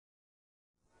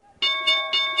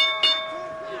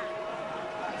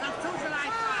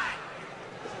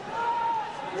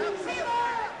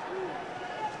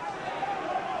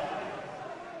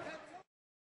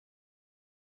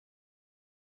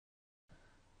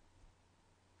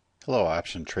Hello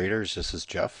option traders, this is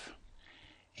Jeff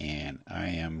and I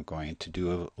am going to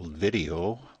do a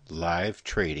video live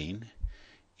trading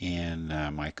in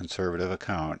my conservative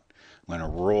account. I'm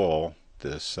going to roll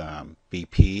this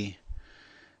BP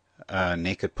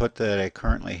naked put that I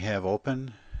currently have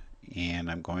open,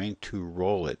 and I'm going to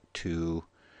roll it to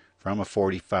from a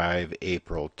 45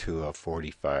 April to a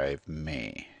 45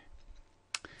 May.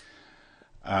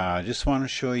 I just want to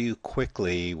show you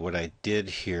quickly what I did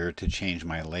here to change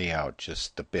my layout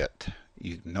just a bit.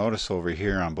 You notice over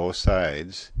here on both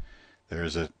sides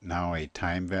there's now a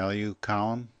time value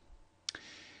column,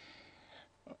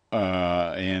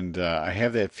 and I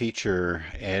have that feature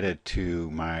added to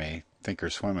my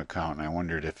Thinkorswim account, and I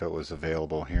wondered if it was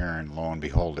available here, and lo and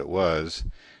behold it was.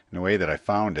 And the way that I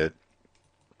found it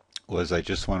was I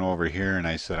just went over here and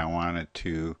I said I wanted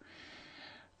to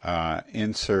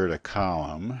insert a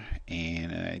column,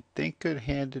 and I think it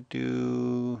had to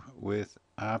do with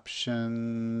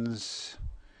options.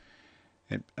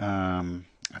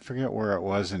 I forget where it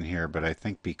was in here, but I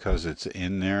think because it's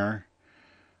in there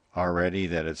already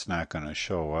that it's not going to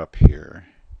show up here.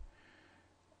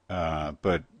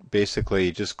 But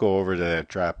basically just go over to that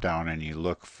drop down and you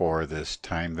look for this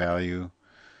time value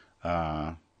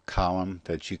column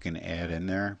that you can add in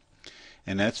there.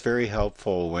 And that's very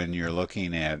helpful when you're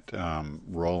looking at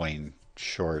rolling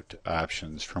short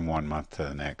options from one month to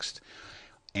the next,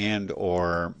 and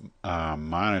or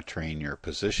monitoring your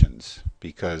positions,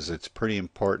 because it's pretty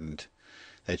important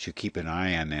that you keep an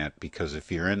eye on that, because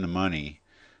if you're in the money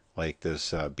like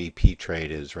this BP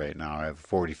trade is right now, I have a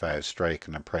 45 strike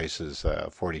and the price is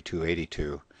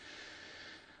 42.82.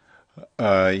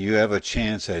 You have a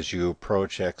chance as you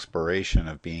approach expiration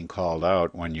of being called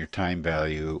out when your time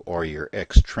value or your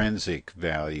extrinsic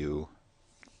value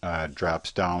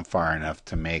drops down far enough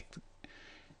to make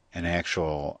an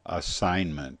actual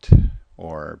assignment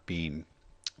or being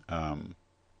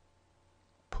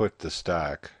put the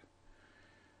stock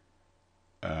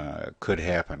could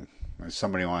happen. If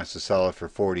somebody wants to sell it for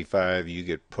 45, you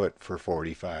get put for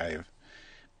 45.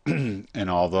 And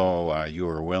although you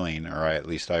were willing, or at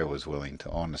least I was willing, to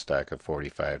own the stock at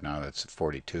 45, now that's at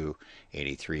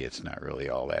 42.83. It's not really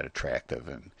all that attractive,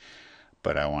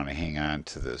 but I want to hang on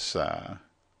to this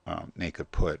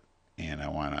naked put, and I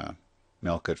want to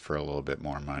milk it for a little bit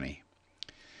more money.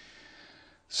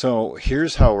 So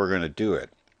here's how we're going to do it.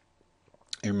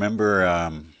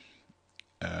 Remember,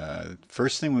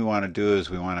 first thing we want to do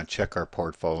is we want to check our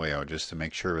portfolio just to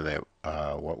make sure that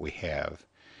what we have.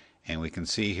 And we can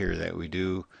see here that we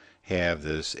do have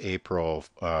this April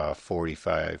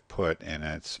 45 put, and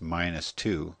it's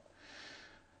 -2.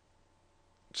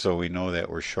 So we know that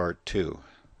we're short 2.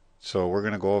 So we're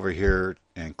going to go over here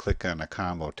and click on the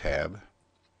combo tab.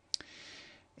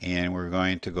 And we're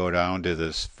going to go down to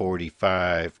this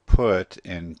 45 put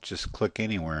and just click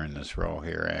anywhere in this row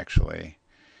here, actually.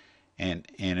 And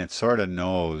it sort of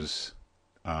knows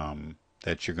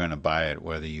that you're going to buy it,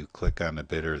 whether you click on the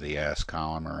bid or the ask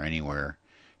column or anywhere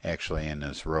actually in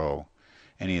this row,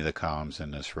 any of the columns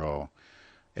in this row.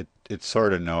 It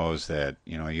sort of knows that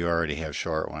you already have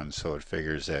short ones, so it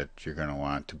figures that you're going to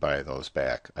want to buy those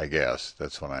back. I guess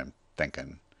that's what I'm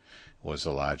thinking was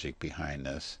the logic behind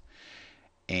this.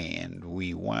 And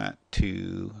we want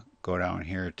to go down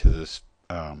here to this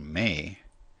May,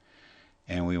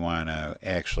 and we want to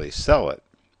actually sell it.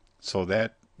 So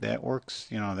that works,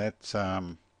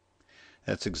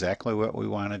 that's exactly what we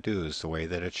want to do, is the way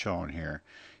that it's shown here.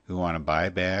 We want to buy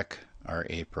back our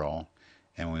April,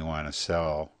 and we want to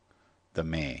sell the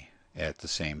May at the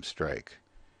same strike,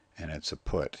 and it's a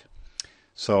put.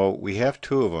 So we have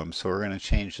 2 of them, so we're going to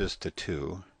change this to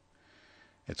 2.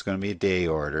 It's going to be a day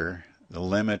order. The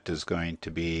limit is going to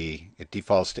be, it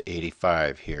defaults to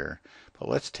 85 here, but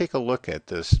let's take a look at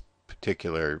this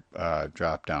particular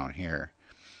drop down here.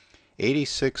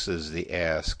 86 is the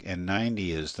ask and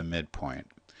 90 is the midpoint.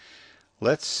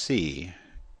 Let's see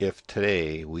if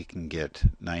today we can get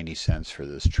 90 cents for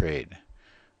this trade,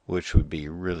 which would be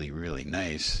really, really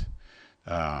nice.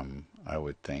 I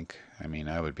would think. I mean,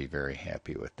 I would be very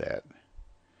happy with that.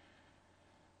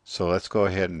 So let's go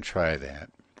ahead and try that.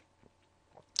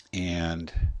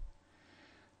 And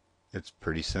it's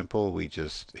pretty simple. We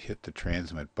just hit the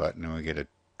transmit button and we get a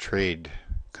trade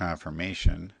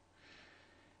confirmation.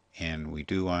 And we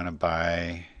do want to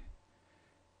buy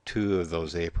 2 of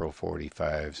those April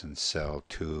 45s and sell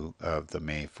 2 of the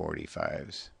May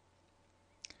 45s.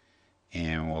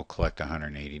 And we'll collect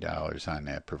 $180 on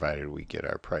that, provided we get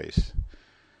our price.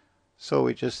 So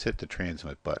we just hit the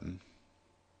transmit button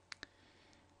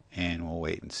and we'll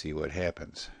wait and see what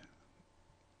happens.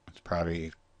 It's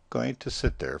probably going to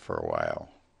sit there for a while,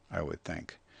 I would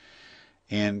think.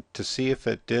 And to see if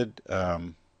it did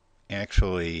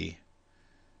actually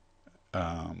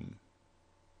um,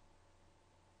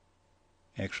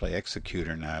 actually execute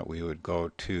or not, we would go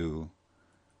to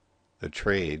the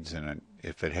trades, and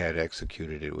if it had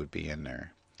executed, it would be in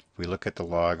there. If we look at the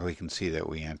log, we can see that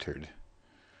we entered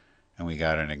and we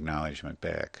got an acknowledgement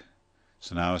back.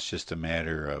 So now it's just a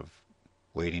matter of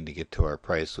waiting to get to our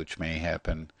price, which may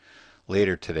happen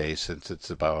later today since it's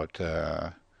about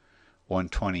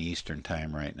 1:20 Eastern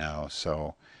time right now.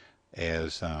 So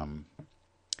as the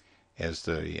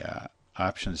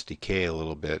options decay a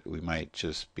little bit, we might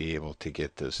just be able to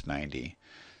get this 90.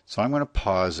 So I'm going to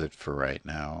pause it for right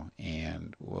now,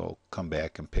 and we'll come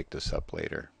back and pick this up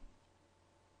later.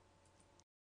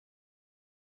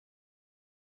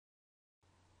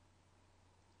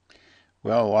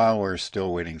 Well, while we're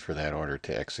still waiting for that order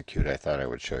to execute, I thought I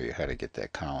would show you how to get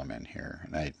that column in here.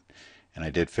 And I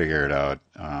did figure it out.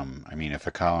 I mean, if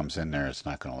a column's in there, it's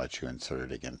not going to let you insert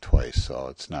it again twice, so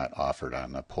it's not offered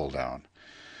on the pull down.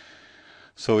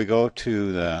 So we go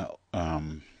to the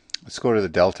let's go to the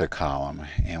delta column,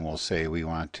 and we'll say we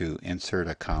want to insert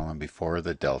a column before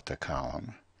the delta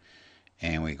column.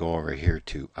 And we go over here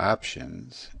to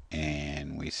options,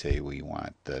 and we say we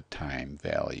want the time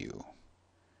value.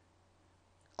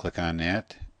 Click on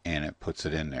that, and it puts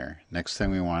it in there. Next thing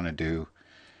we want to do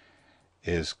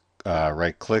is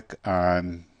right click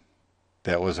on,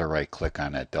 that was a right click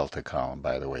on that delta column,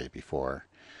 by the way, before.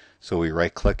 So we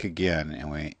right click again,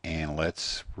 and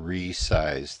let's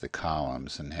resize the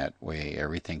columns, and that way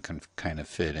everything can kind of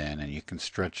fit in, and you can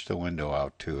stretch the window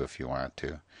out too if you want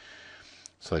to,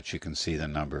 so that you can see the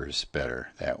numbers better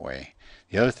that way.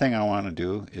 The other thing I want to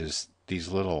do is these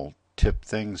little tip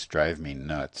things drive me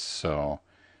nuts, so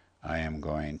I am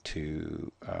going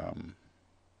to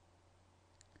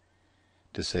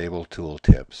disable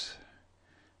tooltips,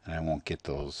 and I won't get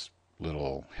those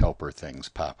little helper things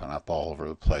popping up all over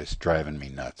the place, driving me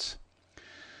nuts.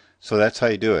 So that's how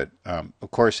you do it.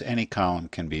 Of course, any column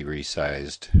can be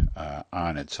resized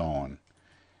on its own,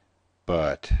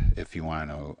 but if you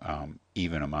want to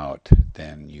even them out,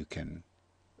 then you can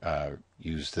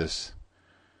use this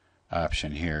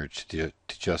option here to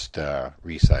just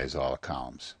resize all the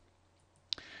columns.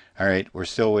 All right, we're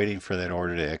still waiting for that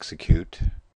order to execute.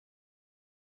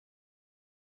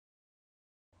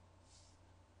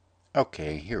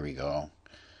 Okay, here we go.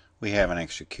 We have an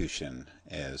execution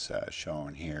as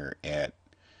shown here at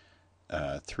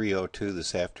 3:02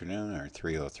 this afternoon, or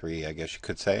 3:03 I guess you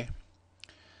could say.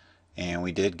 And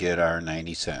we did get our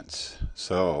 90 cents.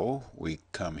 So we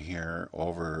come here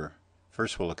over,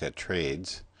 first we'll look at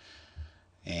trades,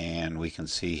 and we can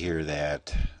see here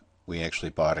that we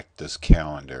actually bought this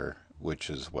calendar, which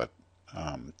is what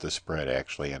the spread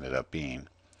actually ended up being.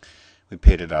 We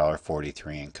paid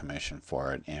 $1.43 in commission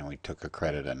for it, and we took a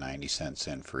credit of 90 cents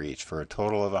in for each, for a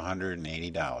total of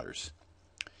 $180.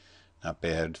 Not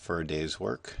bad for a day's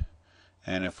work.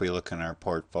 And if we look in our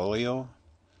portfolio,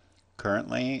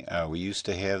 currently we used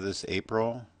to have this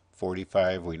April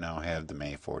 45, we now have the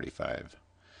May 45.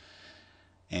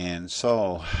 And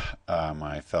so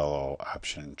my fellow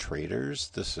option traders,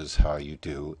 this is how you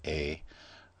do a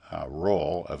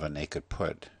roll of a naked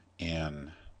put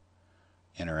in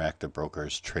Interactive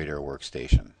Brokers Trader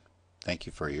Workstation. Thank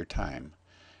you for your time,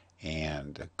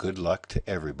 and good luck to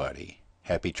everybody.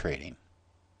 Happy trading.